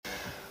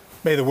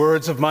May the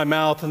words of my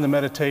mouth and the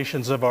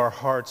meditations of our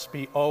hearts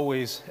be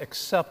always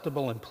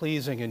acceptable and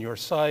pleasing in your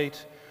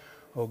sight,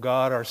 O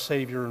God, our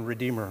Savior and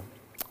Redeemer.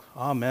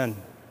 Amen.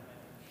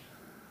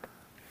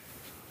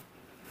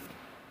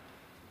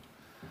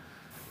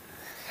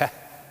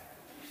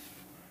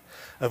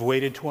 I've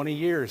waited 20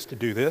 years to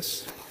do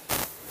this.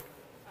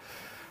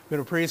 I've been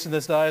a priest in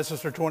this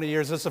diocese for 20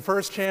 years. This is the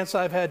first chance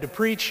I've had to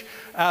preach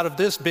out of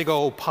this big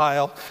old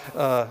pile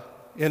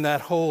in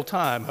that whole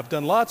time. I've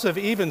done lots of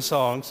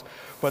evensongs,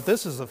 but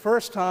this is the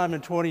first time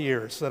in 20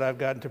 years that I've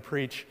gotten to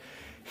preach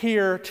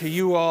here to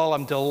you all.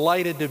 I'm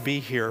delighted to be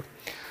here.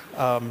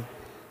 But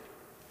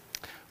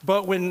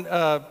when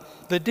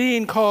the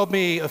dean called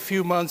me a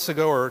few months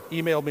ago, or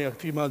emailed me a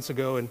few months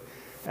ago and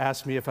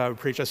asked me if I would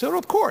preach, I said, well,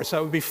 of course,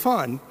 that would be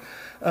fun.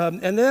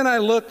 And then I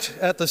looked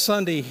at the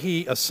Sunday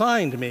he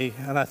assigned me,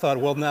 and I thought,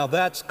 well, now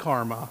that's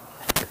karma.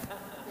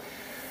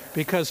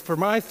 Because for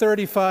my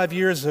 35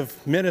 years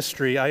of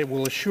ministry, I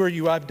will assure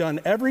you I've done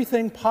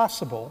everything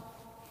possible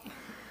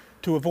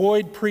to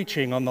avoid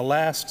preaching on the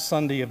last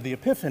Sunday of the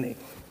Epiphany.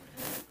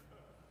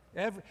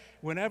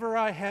 Whenever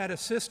I had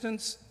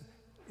assistants,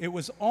 it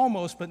was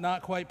almost but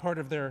not quite part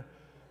of their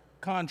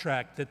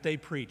contract that they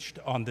preached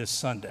on this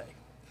Sunday.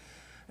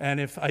 And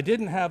if I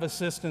didn't have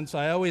assistants,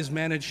 I always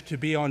managed to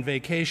be on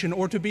vacation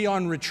or to be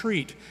on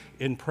retreat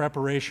in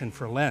preparation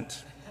for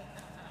Lent.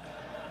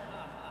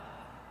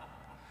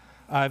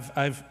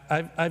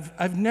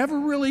 I've never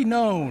really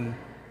known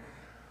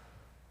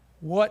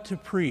what to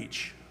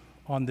preach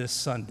on this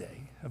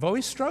Sunday. I've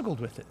always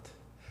struggled with it.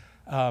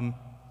 4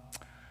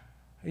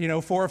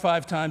 or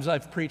 5 times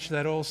I've preached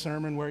that old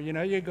sermon where,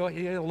 you go,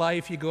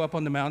 life, you go up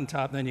on the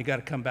mountaintop, and then you got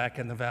to come back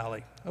in the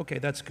valley. Okay,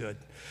 that's good.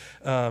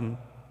 But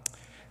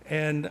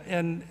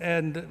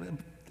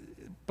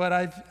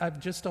I've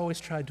just always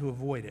tried to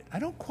avoid it. I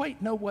don't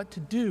quite know what to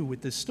do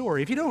with this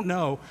story. If you don't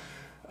know,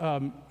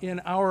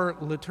 in our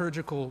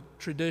liturgical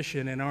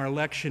tradition, in our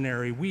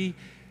lectionary, we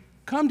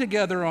come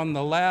together on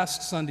the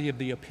last Sunday of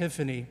the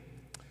Epiphany,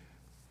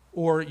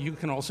 or you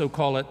can also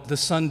call it the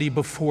Sunday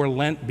before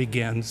Lent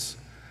begins.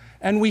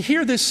 And we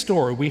hear this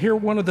story. We hear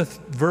one of the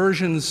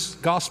versions,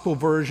 gospel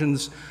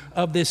versions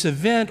of this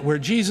event where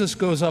Jesus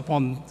goes up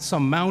on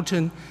some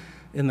mountain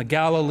in the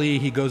Galilee.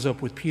 He goes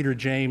up with Peter,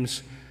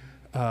 James,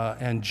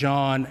 and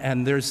John,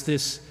 and there's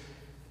this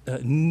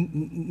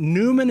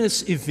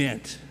numinous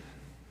event,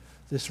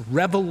 this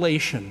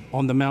revelation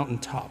on the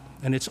mountaintop.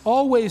 And it's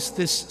always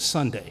this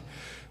Sunday.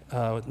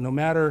 No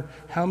matter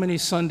how many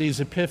Sundays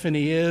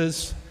Epiphany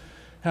is,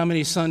 how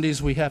many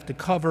Sundays we have to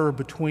cover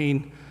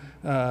between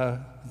the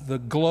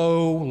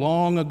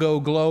long ago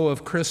glow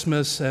of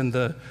Christmas and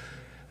the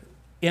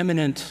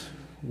imminent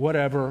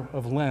whatever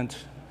of Lent,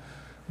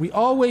 we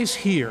always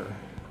hear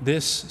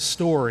this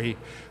story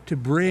to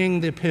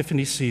bring the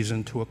Epiphany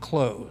season to a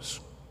close.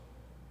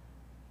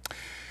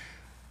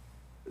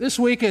 This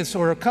week,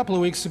 or a couple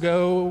of weeks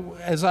ago,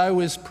 as I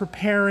was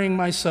preparing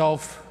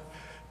myself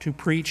to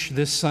preach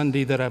this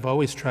Sunday that I've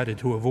always tried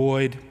to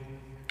avoid,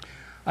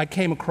 I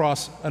came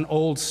across an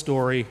old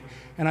story,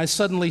 and I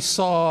suddenly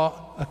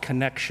saw a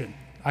connection.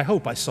 I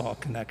hope I saw a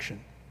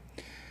connection.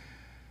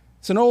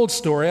 It's an old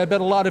story. I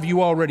bet a lot of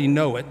you already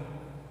know it.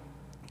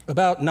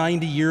 About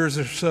 90 years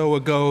or so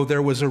ago,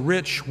 there was a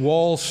rich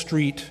Wall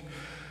Street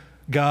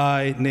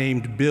guy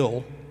named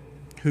Bill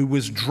who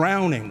was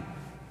drowning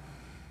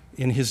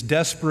in his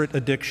desperate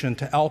addiction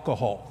to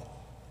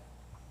alcohol.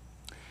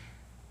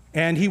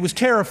 And he was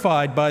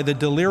terrified by the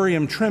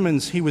delirium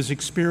tremens he was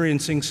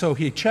experiencing, so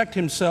he checked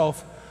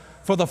himself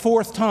for the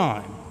 4th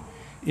time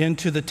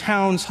into the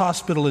town's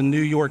hospital in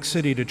New York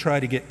City to try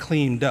to get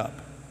cleaned up.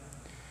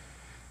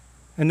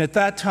 And at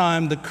that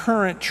time, the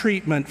current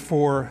treatment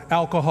for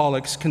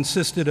alcoholics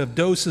consisted of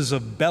doses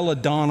of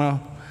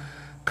belladonna,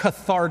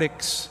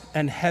 cathartics,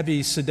 and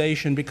heavy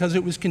sedation because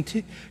it was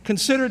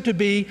considered to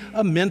be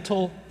a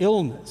mental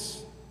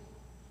illness.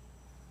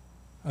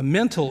 A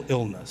mental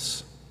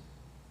illness.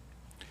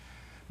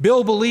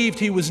 Bill believed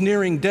he was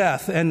nearing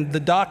death, and the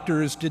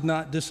doctors did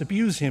not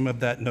disabuse him of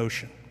that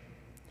notion.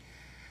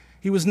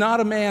 He was not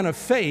a man of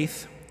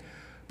faith,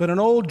 but an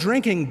old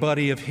drinking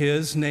buddy of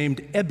his named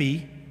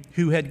Ebby,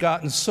 who had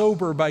gotten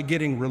sober by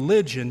getting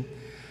religion,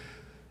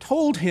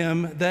 told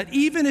him that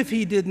even if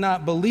he did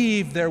not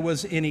believe there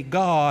was any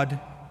God,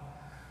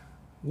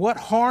 what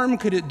harm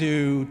could it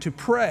do to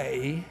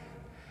pray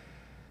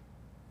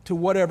to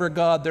whatever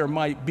God there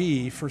might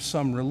be for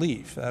some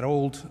relief? That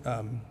old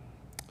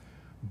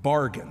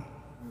bargain.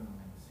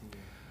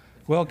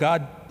 Well,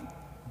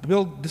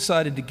 Bill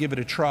decided to give it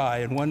a try,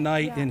 and one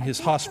night in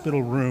his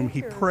hospital room,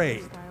 he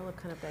prayed.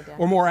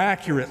 Or more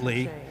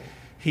accurately,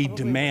 he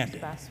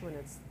demanded,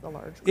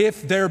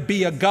 if there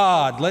be a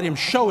God, let him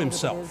show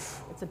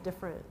himself. It's a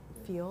different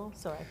feel,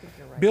 so I think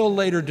you're right. Bill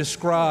later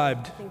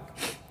described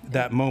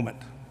that moment,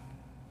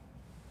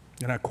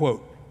 and I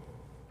quote,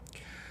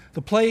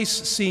 "The place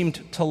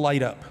seemed to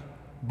light up,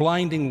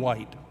 blinding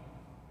white.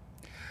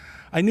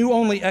 I knew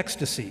only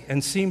ecstasy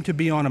and seemed to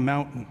be on a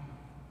mountain.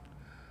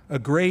 A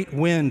great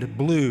wind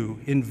blew,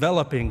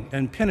 enveloping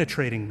and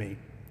penetrating me.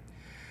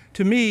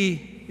 To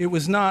me, it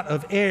was not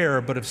of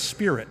air, but of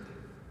spirit.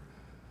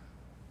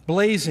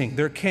 Blazing,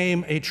 there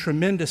came a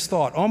tremendous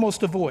thought,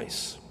 almost a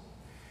voice.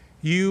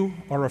 You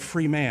are a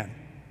free man.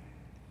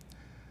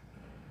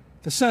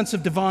 The sense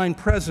of divine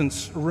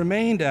presence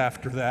remained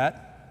after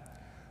that,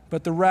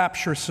 but the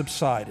rapture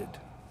subsided.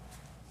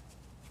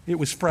 It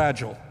was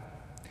fragile.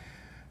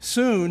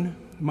 Soon,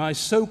 my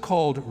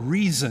so-called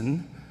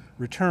reason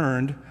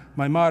returned,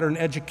 my modern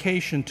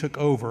education took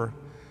over,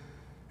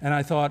 and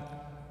I thought,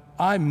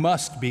 I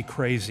must be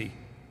crazy.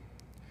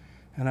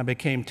 And I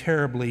became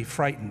terribly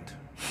frightened.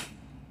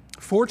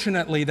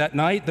 Fortunately, that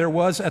night, there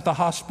was at the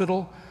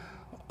hospital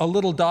a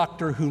little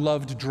doctor who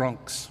loved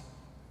drunks.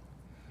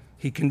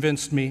 He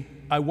convinced me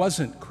I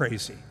wasn't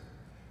crazy.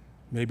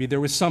 Maybe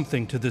there was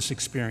something to this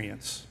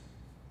experience.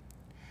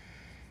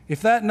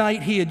 If that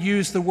night he had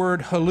used the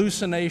word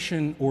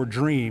hallucination or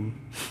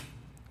dream,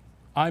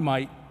 I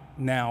might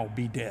now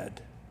be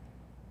dead.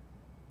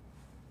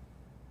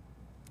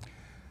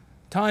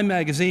 Time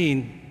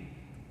magazine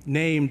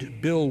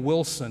named Bill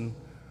Wilson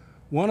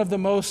one of the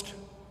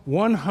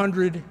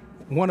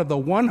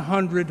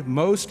 100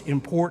 most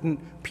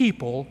important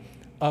people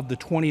of the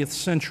 20th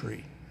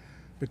century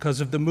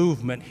because of the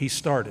movement he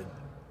started.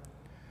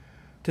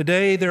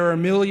 Today, there are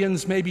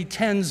millions, maybe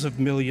tens of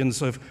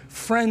millions of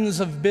Friends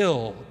of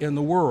Bill in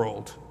the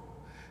world,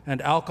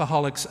 and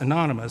Alcoholics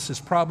Anonymous is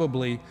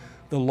probably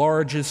the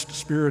largest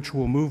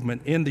spiritual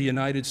movement in the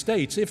United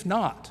States, if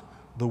not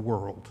the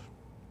world.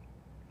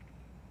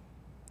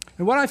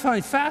 And what I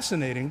find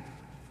fascinating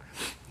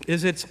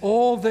is it's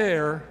all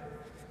there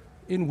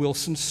in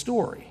Wilson's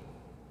story.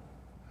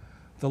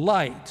 The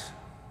light,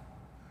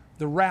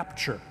 the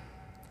rapture,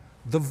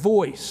 the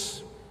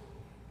voice,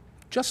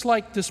 just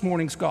like this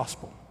morning's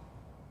gospel.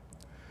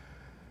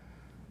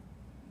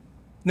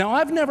 Now,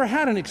 I've never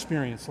had an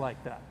experience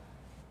like that.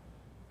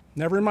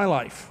 Never in my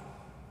life.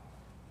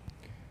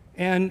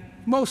 And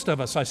most of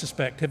us, I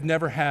suspect, have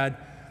never had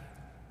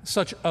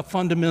such a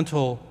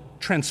fundamental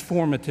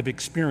transformative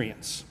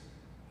experience,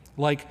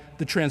 like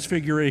the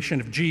transfiguration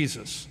of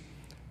Jesus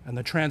and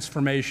the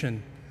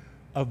transformation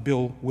of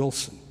Bill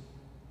Wilson.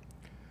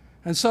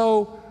 And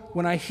so,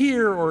 when I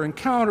hear or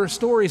encounter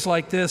stories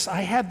like this,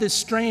 I have this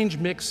strange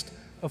mix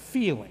of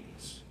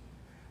feelings.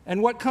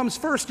 And what comes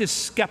first is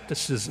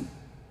skepticism.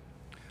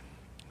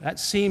 That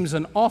seems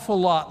an awful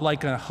lot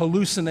like a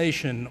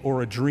hallucination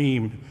or a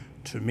dream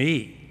to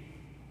me.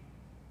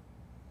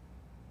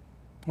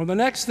 Well, the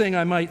next thing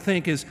I might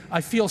think is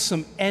I feel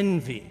some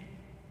envy.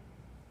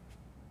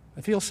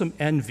 I feel some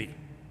envy.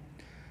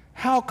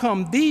 How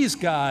come these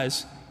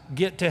guys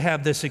get to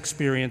have this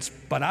experience,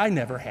 but I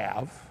never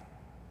have?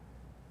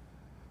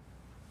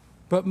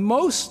 But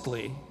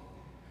mostly,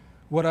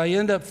 what I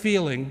end up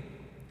feeling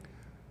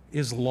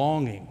is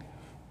longing.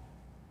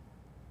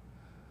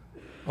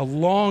 A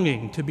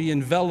longing to be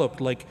enveloped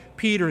like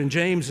Peter and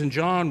James and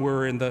John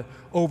were in the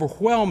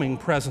overwhelming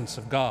presence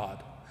of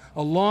God.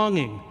 A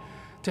longing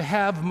to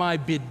have my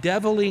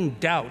bedeviling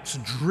doubts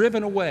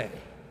driven away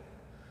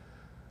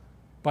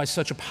by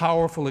such a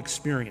powerful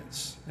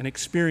experience, an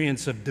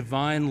experience of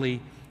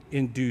divinely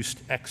induced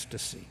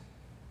ecstasy.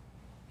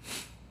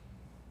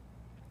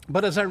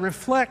 But as I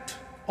reflect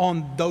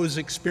on those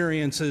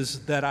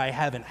experiences that I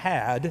haven't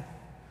had,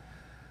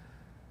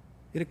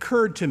 it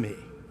occurred to me,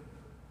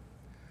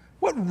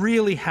 what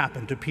really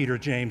happened to Peter,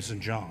 James,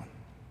 and John?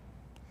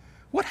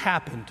 What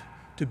happened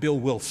to Bill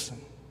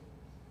Wilson?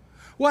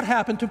 What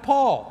happened to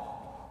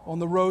Paul on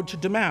the road to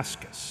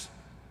Damascus?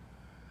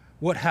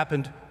 What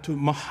happened to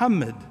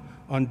Muhammad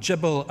on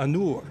Jebel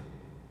Anur?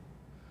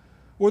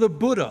 Or the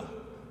Buddha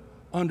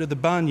under the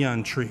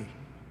banyan tree?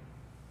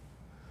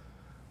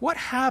 What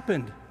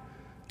happened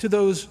to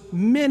those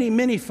many,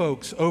 many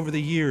folks over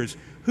the years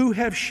who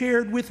have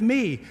shared with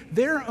me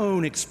their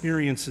own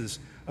experiences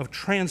of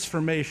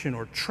transformation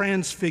or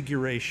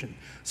transfiguration,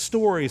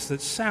 stories that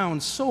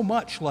sound so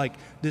much like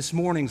this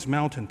morning's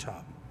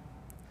mountaintop?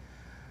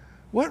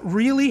 What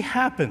really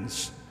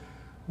happens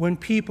when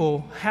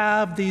people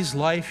have these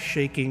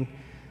life-shaking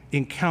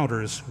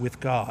encounters with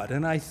God?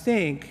 And I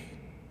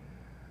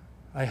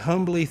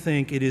humbly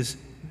think it is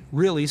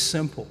really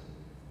simple.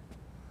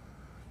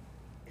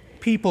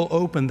 People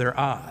open their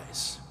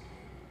eyes.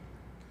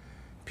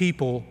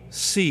 People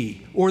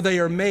see, or they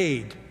are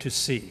made to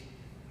see.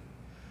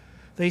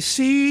 They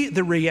see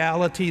the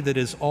reality that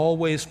is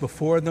always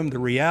before them, the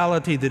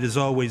reality that is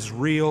always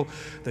real,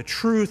 the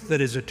truth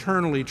that is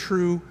eternally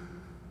true,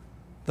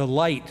 the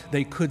light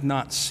they could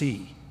not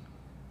see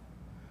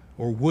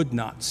or would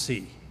not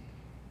see.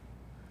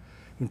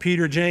 When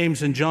Peter,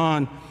 James, and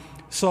John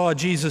saw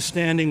Jesus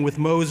standing with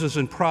Moses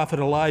and prophet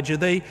Elijah,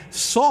 they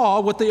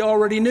saw what they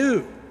already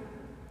knew,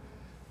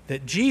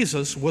 that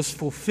Jesus was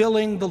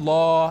fulfilling the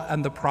law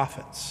and the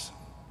prophets.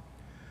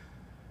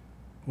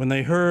 When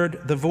they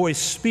heard the voice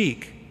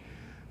speak,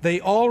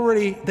 they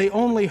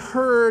only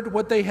heard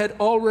what they had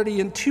already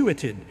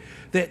intuited,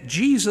 that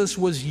Jesus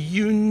was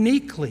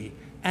uniquely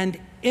and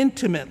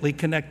intimately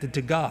connected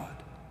to God.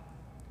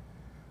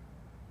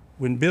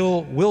 When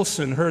Bill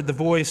Wilson heard the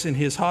voice in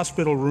his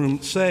hospital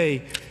room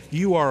say,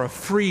 "You are a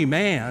free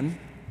man,"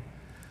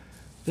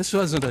 this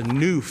wasn't a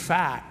new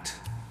fact.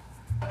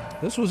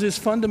 This was his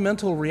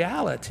fundamental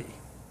reality.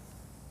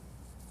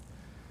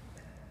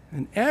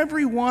 And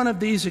every one of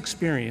these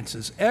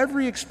experiences,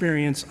 every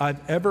experience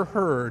I've ever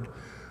heard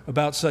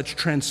about such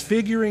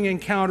transfiguring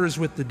encounters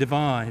with the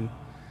divine,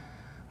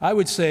 I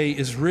would say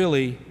is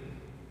really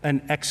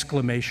an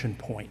exclamation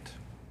point.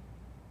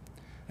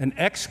 An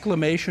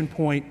exclamation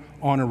point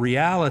on a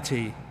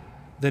reality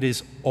that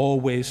is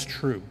always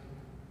true.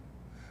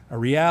 A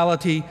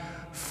reality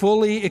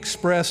fully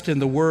expressed in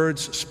the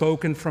words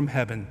spoken from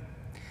heaven.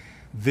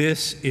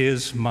 "This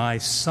is my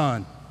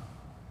Son,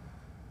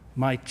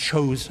 my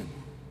chosen."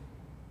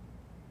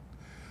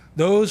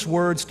 Those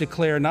words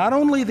declare not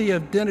only the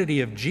identity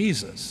of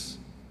Jesus,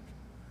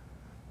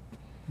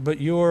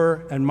 but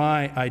your and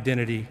my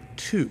identity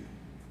too.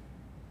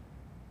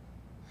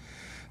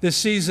 This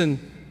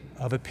season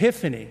of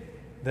Epiphany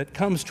that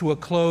comes to a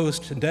close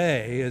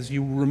today, as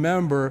you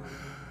remember,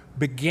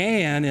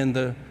 began in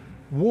the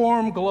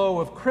warm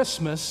glow of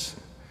Christmas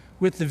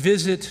with the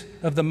visit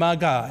of the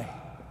Magi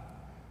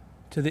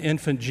to the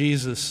infant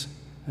Jesus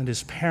and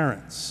his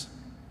parents.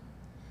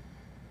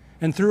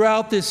 And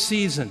throughout this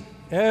season,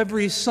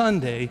 every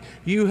Sunday,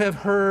 we have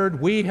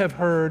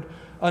heard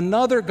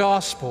another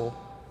gospel,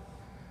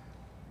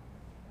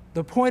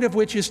 the point of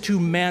which is to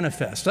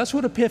manifest. That's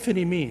what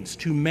Epiphany means,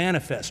 to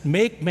manifest,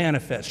 make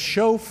manifest,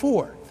 show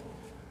forth.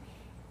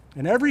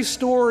 And every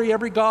story,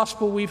 every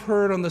gospel we've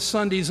heard on the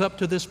Sundays up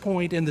to this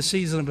point in the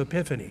season of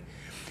Epiphany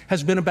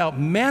has been about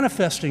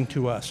manifesting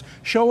to us,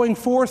 showing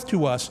forth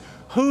to us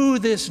who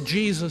this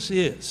Jesus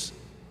is.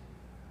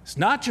 He's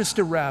not just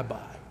a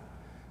rabbi.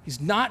 He's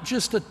not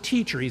just a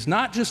teacher. He's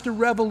not just a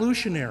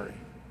revolutionary.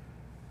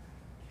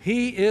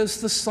 He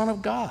is the Son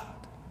of God,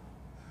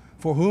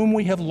 for whom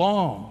we have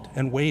longed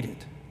and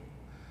waited.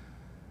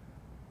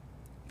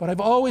 But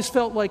I've always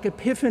felt like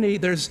Epiphany,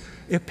 there's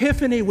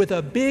Epiphany with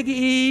a big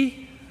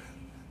E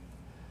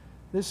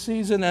this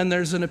season, and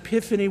there's an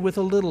Epiphany with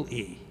a little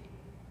e.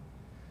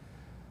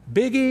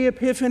 Big E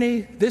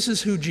Epiphany, this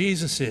is who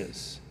Jesus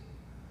is.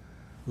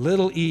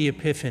 Little e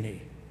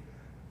Epiphany,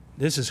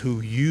 this is who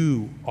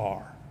you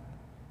are.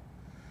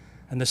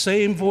 And the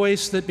same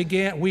voice that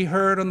we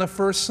heard on the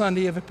first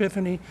Sunday of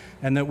Epiphany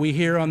and that we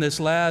hear on this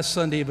last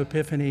Sunday of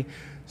Epiphany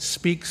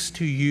speaks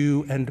to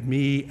you and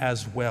me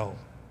as well.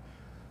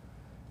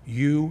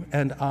 You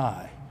and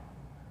I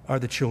are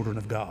the children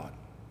of God.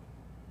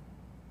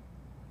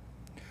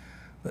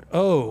 But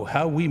oh,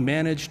 how we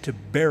manage to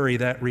bury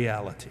that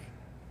reality.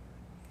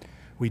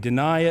 We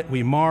deny it,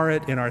 we mar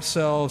it in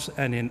ourselves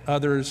and in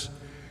others.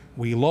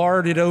 We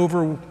lard it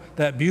over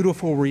that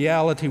beautiful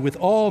reality with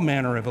all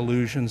manner of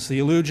illusions, the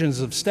illusions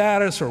of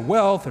status or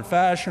wealth or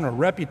fashion or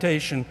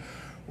reputation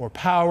or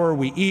power.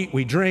 We eat,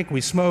 we drink,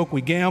 we smoke,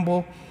 we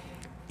gamble,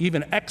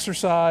 even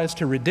exercise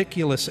to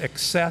ridiculous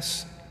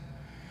excess.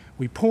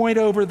 We point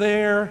over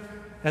there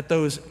at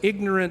those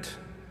ignorant,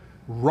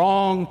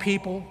 wrong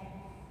people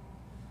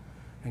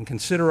and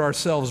consider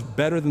ourselves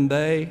better than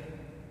they.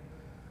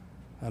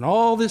 And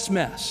all this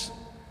mess,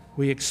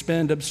 we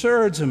expend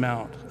absurd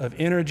amount of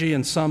energy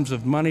and sums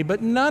of money,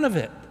 but none of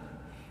it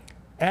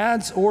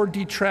adds or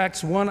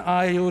detracts one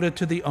iota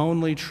to the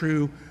only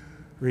true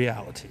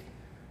reality.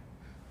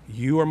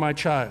 You are my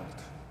child.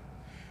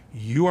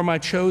 You are my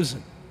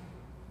chosen.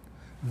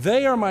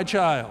 They are my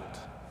child.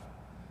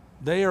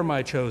 They are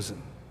my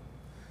chosen.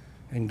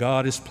 And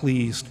God is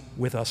pleased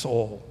with us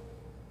all.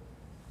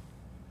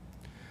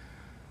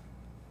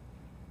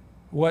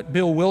 What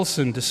Bill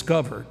Wilson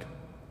discovered,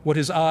 what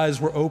his eyes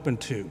were open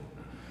to,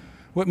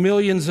 what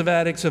millions of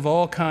addicts of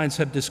all kinds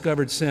have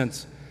discovered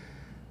since,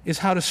 is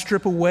how to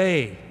strip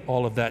away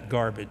all of that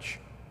garbage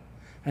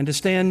and to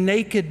stand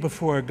naked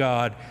before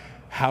God,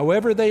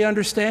 however they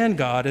understand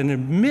God, and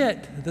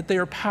admit that they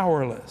are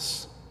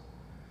powerless.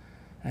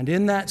 And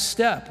in that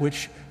step,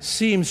 which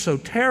seems so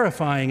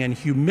terrifying and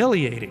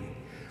humiliating,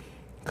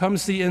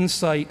 comes the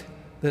insight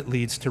that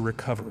leads to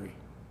recovery.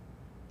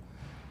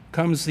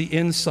 Comes the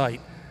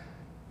insight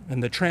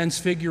and the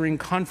transfiguring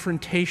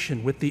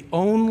confrontation with the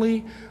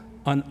only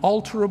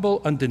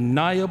unalterable,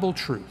 undeniable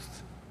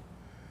truth.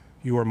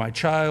 You are my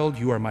child,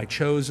 you are my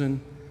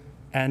chosen,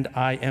 and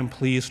I am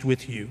pleased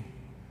with you,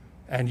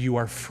 and you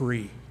are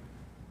free.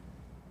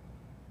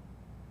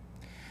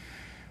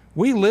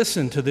 We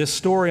listen to this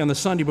story on the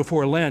Sunday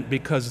before Lent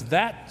because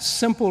that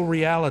simple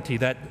reality,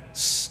 that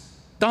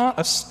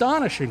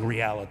astonishing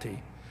reality,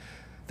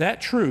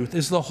 that truth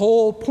is the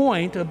whole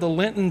point of the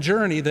Lenten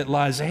journey that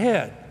lies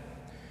ahead.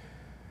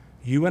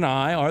 You and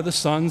I are the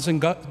sons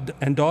and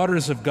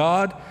daughters of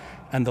God,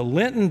 and the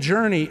Lenten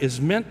journey is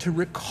meant to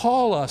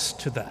recall us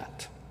to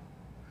that.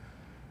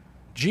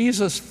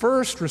 Jesus'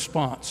 first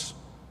response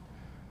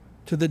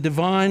to the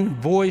divine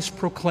voice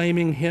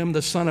proclaiming him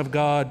the Son of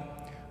God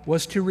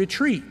was to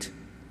retreat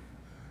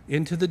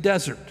into the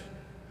desert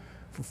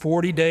for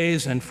 40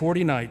 days and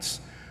 40 nights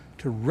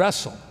to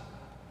wrestle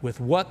with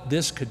what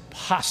this could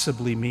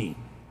possibly mean.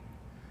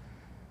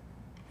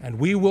 And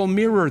we will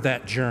mirror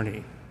that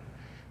journey.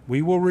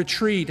 We will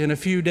retreat in a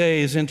few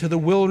days into the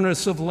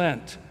wilderness of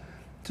Lent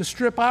to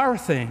strip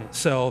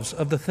ourselves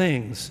of the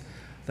things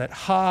that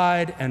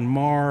hide and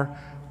mar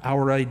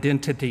our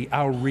identity,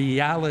 our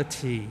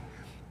reality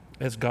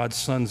as God's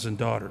sons and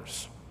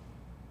daughters.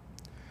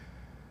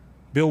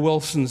 Bill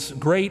Wilson's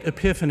great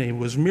Epiphany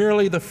was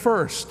merely the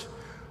first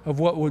of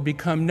what would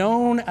become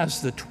known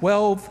as the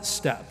 12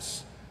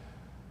 steps,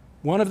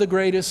 one of the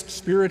greatest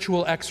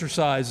spiritual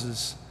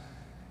exercises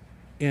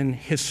in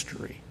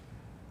history.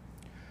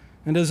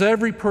 And as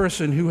every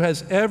person who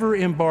has ever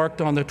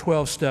embarked on the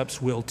 12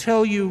 steps will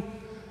tell you,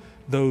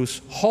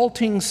 those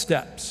halting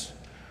steps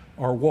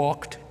are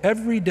walked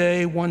every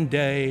day, one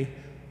day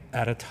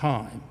at a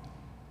time.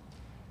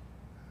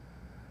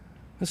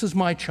 This is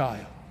my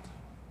child.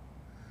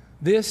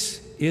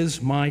 This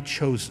is my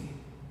chosen.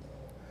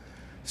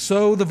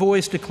 So the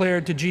voice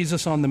declared to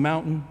Jesus on the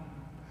mountain.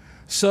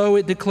 So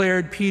it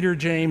declared Peter,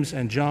 James,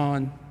 and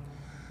John.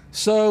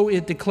 So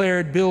it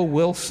declared Bill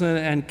Wilson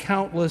and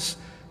countless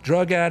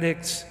drug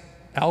addicts,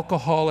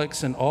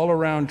 alcoholics, and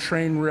all-around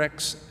train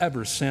wrecks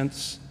ever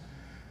since.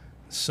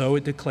 So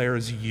it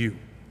declares you.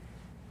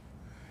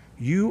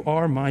 You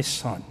are my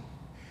son.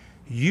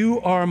 You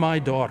are my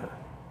daughter.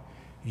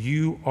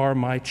 You are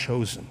my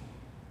chosen.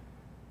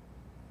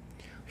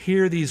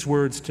 Hear these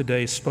words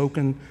today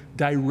spoken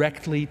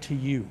directly to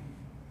you.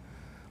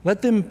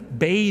 Let them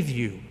bathe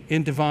you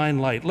in divine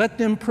light. Let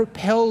them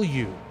propel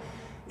you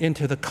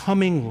into the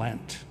coming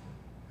Lent.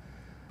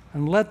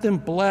 And let them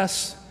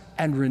bless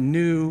and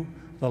renew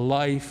the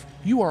life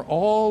you are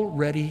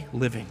already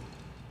living.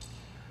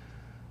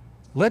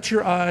 Let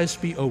your eyes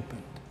be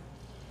opened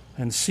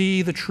and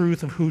see the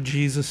truth of who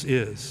Jesus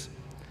is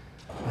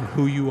and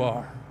who you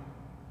are.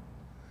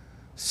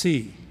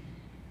 See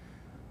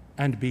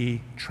and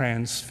be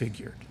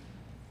transfigured.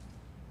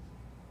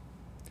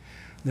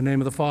 In the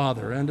name of the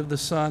Father, and of the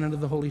Son, and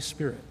of the Holy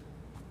Spirit.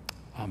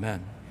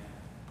 Amen.